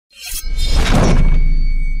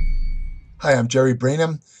Hi, I'm Jerry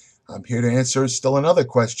Brainum. I'm here to answer still another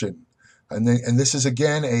question. And this is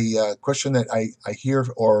again a question that I hear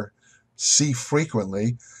or see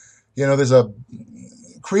frequently. There's a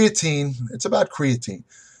creatine, it's about creatine.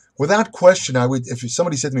 Without question, if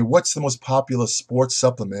somebody said to me, what's the most popular sports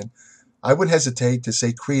supplement? I would hesitate to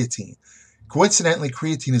say creatine. Coincidentally,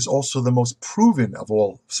 creatine is also the most proven of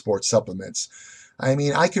all sports supplements. I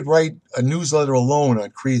mean, I could write a newsletter alone on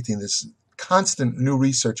creatine. There's constant new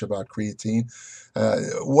research about creatine.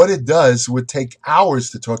 What it does would take hours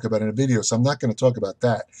to talk about in a video, so I'm not going to talk about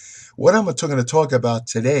that. What I'm going to talk about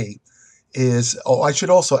today is, I should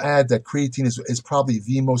also add that creatine is probably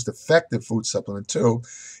the most effective food supplement too.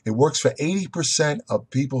 It works for 80% of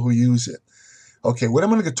people who use it. Okay, what I'm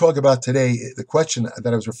going to talk about today, the question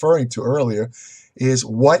that I was referring to earlier, is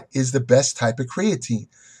what is the best type of creatine?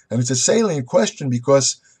 And it's a salient question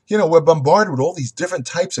because, we're bombarded with all these different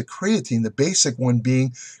types of creatine, the basic one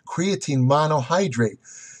being creatine monohydrate.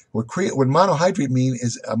 What monohydrate mean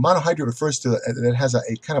is monohydrate refers to that it has a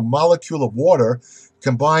kind of molecule of water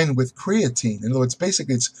combined with creatine. In other words,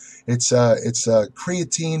 basically it's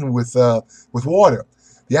creatine with water.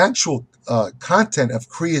 The actual content of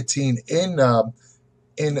creatine in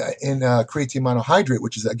creatine monohydrate,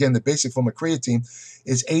 which is again the basic form of creatine,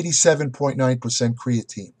 is 87.9%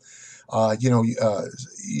 creatine.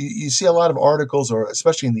 You see a lot of articles, or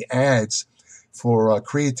especially in the ads for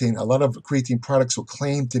creatine, a lot of creatine products will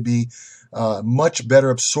claim to be much better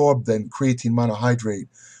absorbed than creatine monohydrate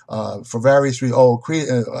for various reasons.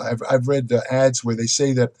 I've read ads where they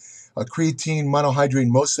say that creatine monohydrate,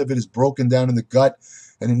 most of it is broken down in the gut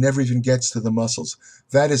and it never even gets to the muscles.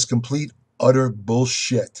 That is complete, utter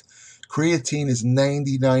bullshit. Creatine is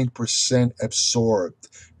 99% absorbed.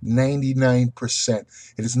 99%.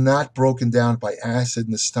 It is not broken down by acid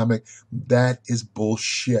in the stomach. That is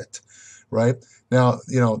bullshit, right? Now,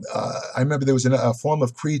 I remember there was a form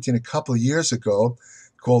of creatine a couple of years ago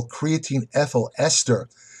called creatine ethyl ester,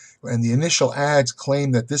 and the initial ads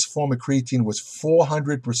claimed that this form of creatine was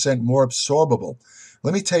 400% more absorbable.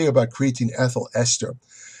 Let me tell you about creatine ethyl ester.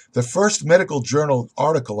 The first medical journal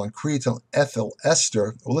article on creatine ethyl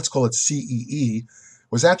ester, or let's call it CEE,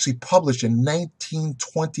 was actually published in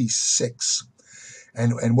 1926.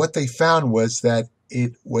 And what they found was that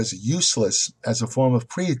it was useless as a form of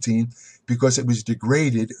creatine because it was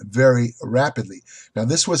degraded very rapidly. Now,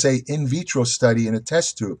 this was an in vitro study in a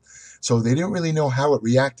test tube, so they didn't really know how it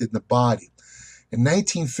reacted in the body. In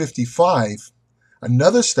 1955,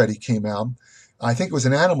 another study came out. I think it was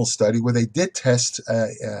an animal study where they did test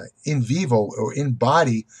in vivo or in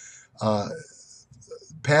body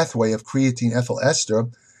pathway of creatine ethyl ester,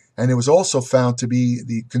 and it was also found to be,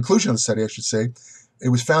 the conclusion of the study, I should say, it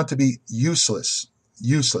was found to be useless.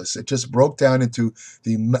 It just broke down into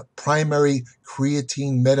the primary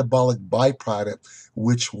creatine metabolic byproduct,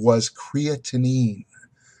 which was creatinine.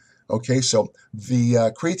 Okay, so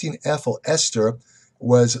the creatine ethyl ester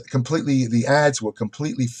the ads were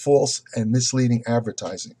completely false and misleading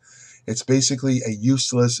advertising. It's basically a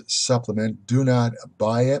useless supplement. Do not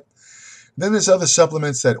buy it. Then there's other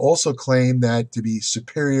supplements that also claim that to be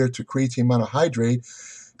superior to creatine monohydrate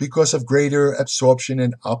because of greater absorption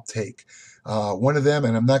and uptake. One of them,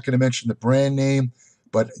 and I'm not going to mention the brand name,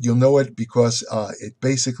 but you'll know it because it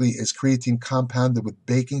basically is creatine compounded with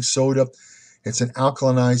baking soda. It's an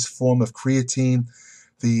alkalinized form of creatine.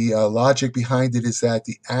 The logic behind it is that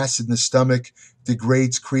the acid in the stomach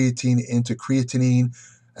degrades creatine into creatinine.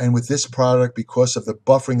 And with this product, because of the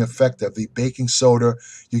buffering effect of the baking soda,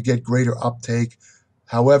 you get greater uptake.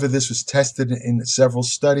 However, this was tested in several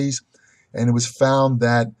studies, and it was found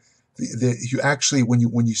that you actually, when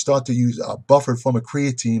you start to use a buffered form of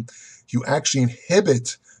creatine, you actually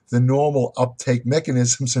inhibit the normal uptake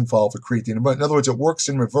mechanisms involved with creatine. But in other words, it works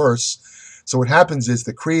in reverse. So what happens is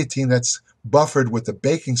the creatine that's buffered with the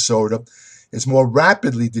baking soda is more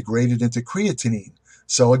rapidly degraded into creatinine.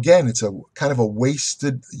 So again, it's a kind of a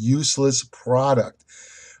wasted, useless product.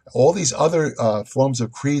 All these other forms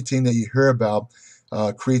of creatine that you hear about,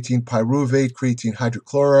 creatine pyruvate, creatine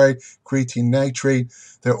hydrochloride, creatine nitrate,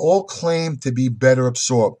 they're all claimed to be better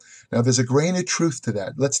absorbed. Now, there's a grain of truth to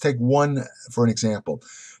that. Let's take one for an example.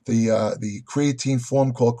 The creatine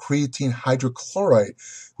form called creatine hydrochloride,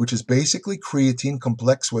 which is basically creatine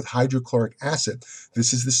complex with hydrochloric acid.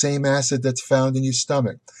 This is the same acid that's found in your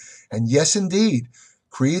stomach. And yes, indeed,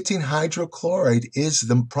 creatine hydrochloride is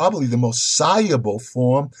probably the most soluble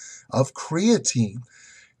form of creatine.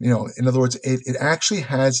 In other words, it's actually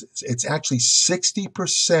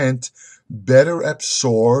 60% better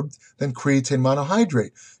absorbed than creatine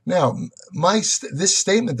monohydrate. Now, this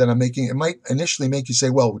statement that I'm making, it might initially make you say,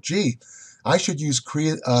 well, gee, I should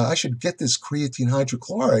I should get this creatine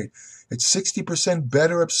hydrochloride. It's 60%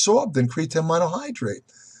 better absorbed than creatine monohydrate.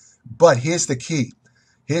 But here's the key.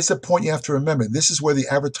 Here's the point you have to remember. This is where the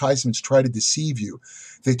advertisements try to deceive you.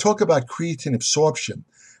 They talk about creatine absorption,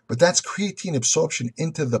 but that's creatine absorption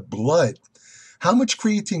into the blood. How much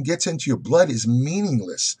creatine gets into your blood is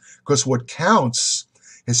meaningless, because what counts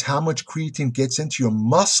is how much creatine gets into your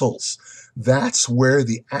muscles. That's where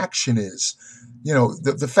the action is. You know,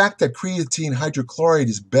 the fact that creatine hydrochloride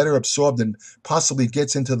is better absorbed and possibly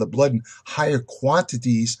gets into the blood in higher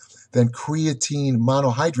quantities than creatine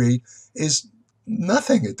monohydrate is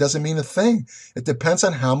nothing. It doesn't mean a thing. It depends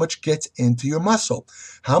on how much gets into your muscle.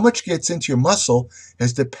 How much gets into your muscle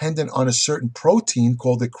is dependent on a certain protein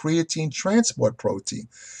called the creatine transport protein.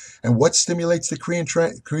 And what stimulates the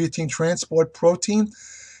creatine transport protein?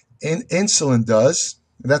 Insulin does.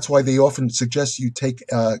 That's why they often suggest you take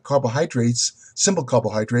carbohydrates, simple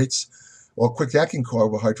carbohydrates, or quick-acting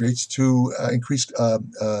carbohydrates to increase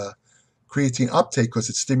creatine uptake, because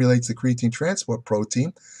it stimulates the creatine transport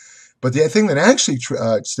protein. But the thing that actually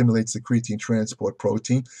stimulates the creatine transport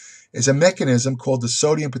protein is a mechanism called the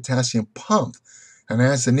sodium-potassium pump. And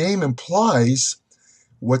as the name implies,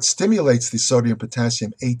 what stimulates the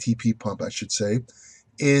sodium-potassium ATP pump, I should say,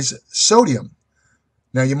 is sodium.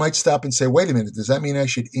 Now, you might stop and say, wait a minute, does that mean I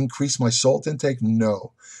should increase my salt intake?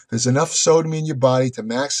 No. There's enough sodium in your body to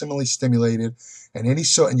maximally stimulate it. And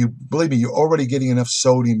you believe me, you're already getting enough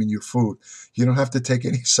sodium in your food. You don't have to take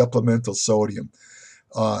any supplemental sodium.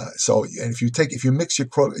 And if you mix your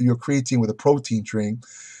creatine with a protein drink,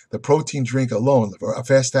 the protein drink alone, a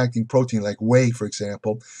fast-acting protein like whey, for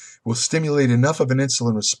example, will stimulate enough of an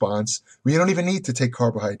insulin response where you don't even need to take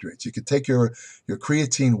carbohydrates. You can take your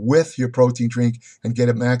creatine with your protein drink and get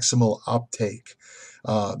a maximal uptake.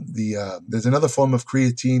 There's another form of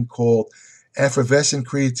creatine called effervescent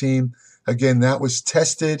creatine. Again, that was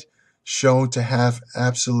tested, shown to have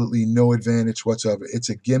absolutely no advantage whatsoever. It's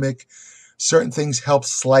a gimmick. Certain things help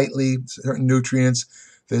slightly, certain nutrients.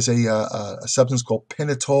 There's a substance called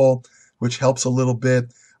phenol, which helps a little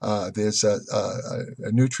bit. There's a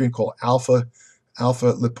nutrient called alpha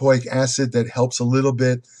lipoic acid that helps a little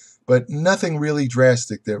bit, but nothing really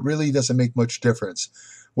drastic. That really doesn't make much difference.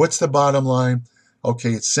 What's the bottom line?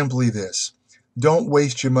 Okay, it's simply this. Don't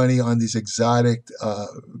waste your money on these exotic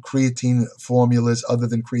creatine formulas other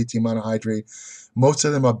than creatine monohydrate. Most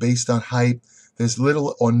of them are based on hype. There's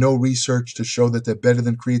little or no research to show that they're better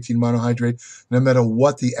than creatine monohydrate. No matter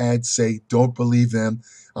what the ads say, don't believe them.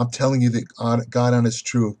 I'm telling you the God honest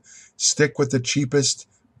truth. Stick with the cheapest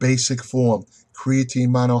basic form, creatine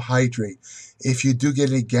monohydrate. If you do get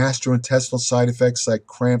any gastrointestinal side effects like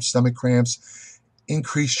cramps, stomach cramps,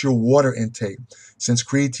 increase your water intake. Since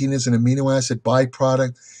creatine is an amino acid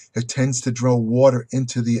byproduct, it tends to draw water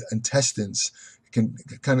into the intestines.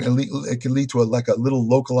 It can lead to a little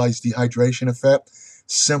localized dehydration effect.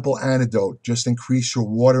 Simple antidote: just increase your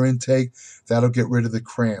water intake. That'll get rid of the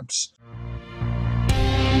cramps.